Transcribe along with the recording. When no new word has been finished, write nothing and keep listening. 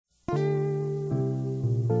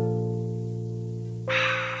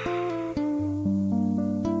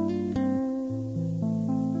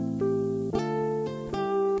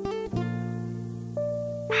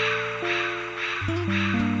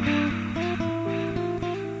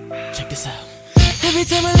this out. Every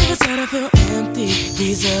time I leave his side I feel empty.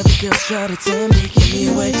 These other girls try to tempt me, give me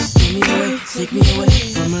away, steal me away, take me away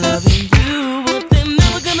from loving you. But they're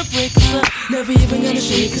never gonna break us up, never even gonna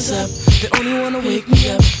shake us up. They only wanna wake me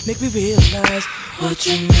up, make me realize what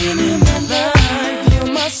you mean in my life.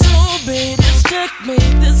 You're my soul, babe, it's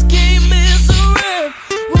checkmate. This game is a wrap.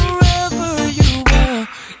 Wherever you are,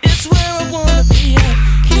 it's where I wanna be at.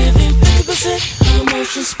 Giving 50% of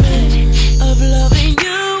emotion spent of loving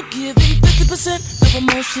you. Giving 50% of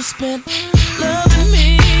emotion spent loving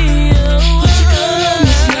me. Oh, what you got on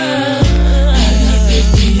this now? I got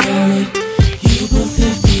 50 on it. You put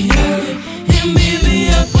 50 on it. And maybe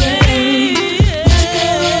I play. What you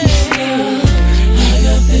got on this now? I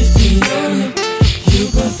got 50 on it. You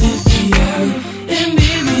put 50 on it. And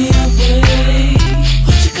maybe I play.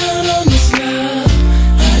 What you got on this now?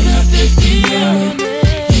 I got 50 on it.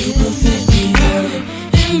 You put 50 on it.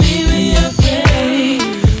 And maybe I play.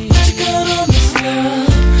 What you got on this now?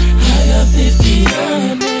 I got 50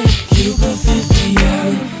 on it. You put 50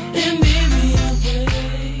 on it. And maybe I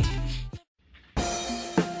play.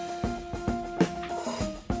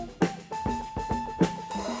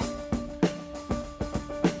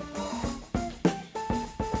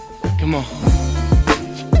 Come on.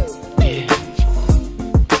 Yeah.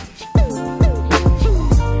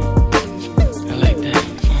 I like that.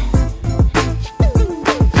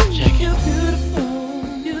 Check it. You're beautiful,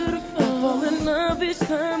 beautiful. I fall in love each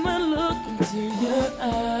time I look into your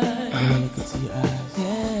eyes. Look into your eyes.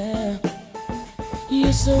 Yeah.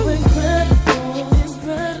 You're so incredible,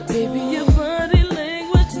 incredible. Baby, your body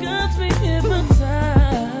language got me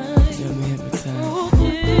hypnotized. Got me hypnotized. Oh,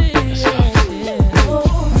 yeah.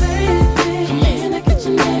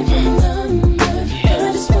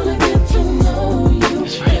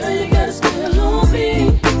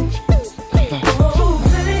 Let's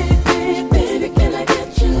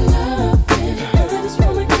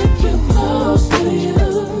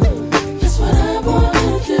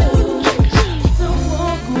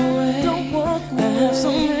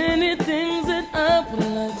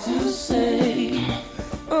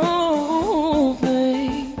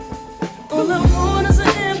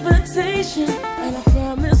And I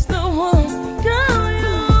promise no one go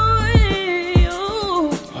your way. Oh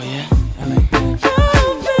yeah, I like that. Oh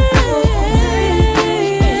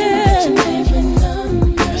baby, that's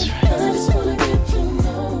right. I just wanna get to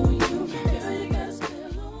know you. Girl, you gotta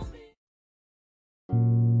still on me.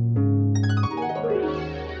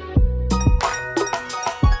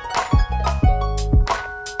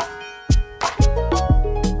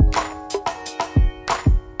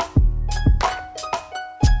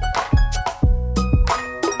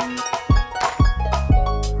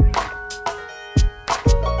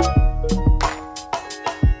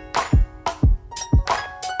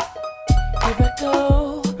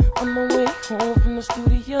 On my way home from the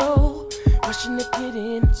studio, rushing to get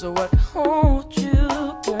in so I can hold you,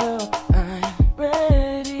 girl. I'm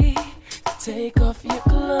ready to take off your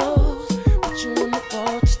clothes, put you on the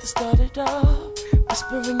wall just to start it off.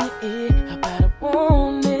 Whisper in your ear how bad I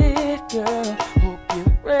want it, girl. Hope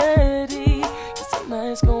you're ready, 'cause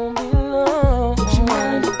tonight's gonna be long. Would you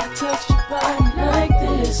mind if I touch your body like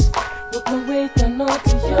this? Work my way down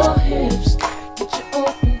onto your hips. Get you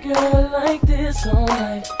open, girl, like this all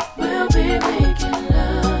night. We'll be making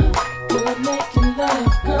love. We're making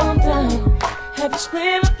love. Calm down. Have you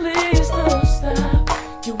screaming, please don't stop.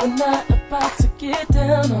 You are not about to get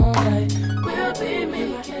down all night. We'll be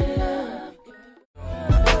making love.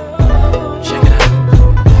 Check it out.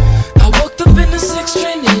 I woke up in the 6th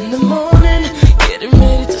train in the morning, getting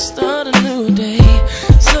ready to start a new day.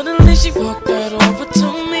 Suddenly she walked right over to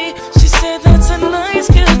me. She said that's a nice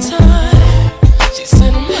guitar. She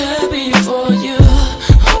said I'm happy for you.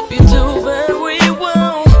 Hope you do very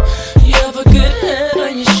well. You have a good head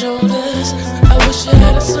on your shoulders. I wish I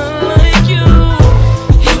had a son like you.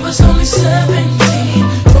 He was only 17,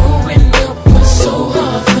 growing up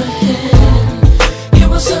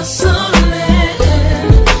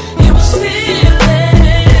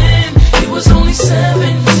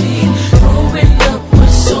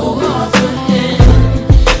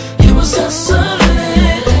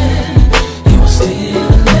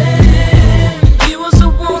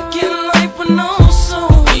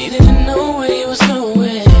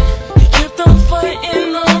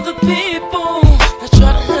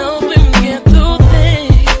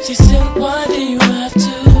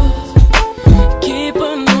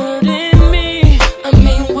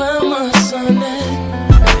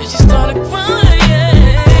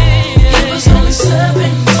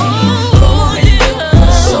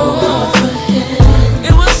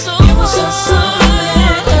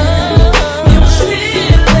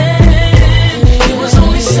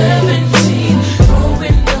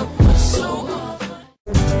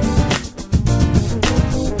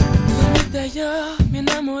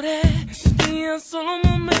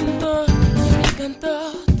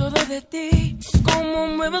de ti, cómo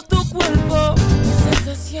mueves tu cuerpo. Mi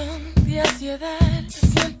sensación de ansiedad se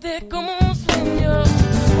siente como un sueño.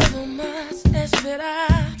 No puedo más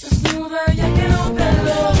esperar, desnuda ya quiero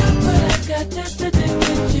verlo. But I got just to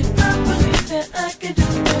get you. I believe that I can do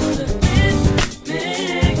better in me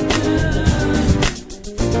good.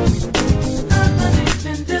 I believe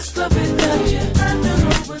in this love without you. I don't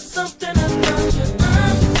know what's something about you.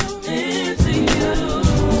 I'm into you.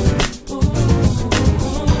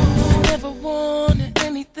 I never wanted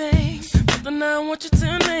anything more than I want you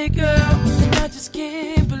tonight, girl. And I just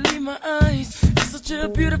can't believe my eyes. You're such a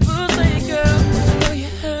beautiful sight, girl. I know you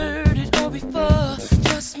heard it all before.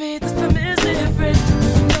 Trust me, this time is different.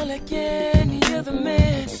 I'm not like any other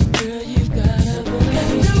man. Girl, you gotta believe.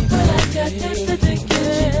 Got you, but I got just to take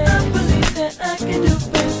it. I believe that I can do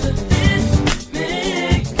better than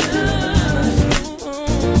me good.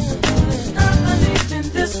 I believe in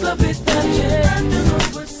this love without you. I don't know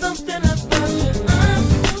what's something about